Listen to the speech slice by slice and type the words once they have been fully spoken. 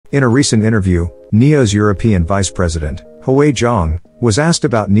In a recent interview, NIO's European Vice President, Hui Zhang, was asked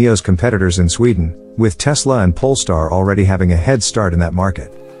about NIO's competitors in Sweden, with Tesla and Polestar already having a head start in that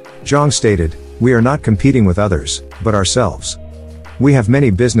market. Zhang stated, "We are not competing with others, but ourselves. We have many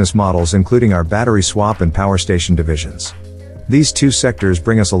business models including our battery swap and power station divisions. These two sectors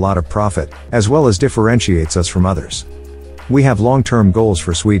bring us a lot of profit, as well as differentiates us from others. We have long-term goals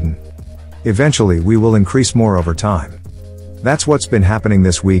for Sweden. Eventually we will increase more over time." That's what's been happening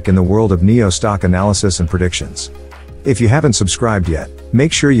this week in the world of NIO stock analysis and predictions. If you haven't subscribed yet,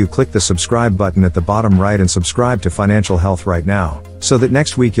 make sure you click the subscribe button at the bottom right and subscribe to Financial Health right now, so that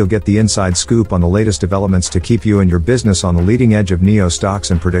next week you'll get the inside scoop on the latest developments to keep you and your business on the leading edge of NIO stocks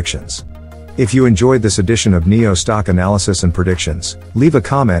and predictions. If you enjoyed this edition of NIO Stock Analysis and Predictions, leave a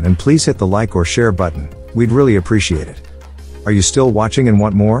comment and please hit the like or share button. We'd really appreciate it. Are you still watching and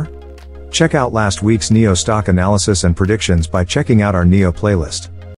want more? Check out last week's NIO Stock Analysis and Predictions by checking out our NIO playlist.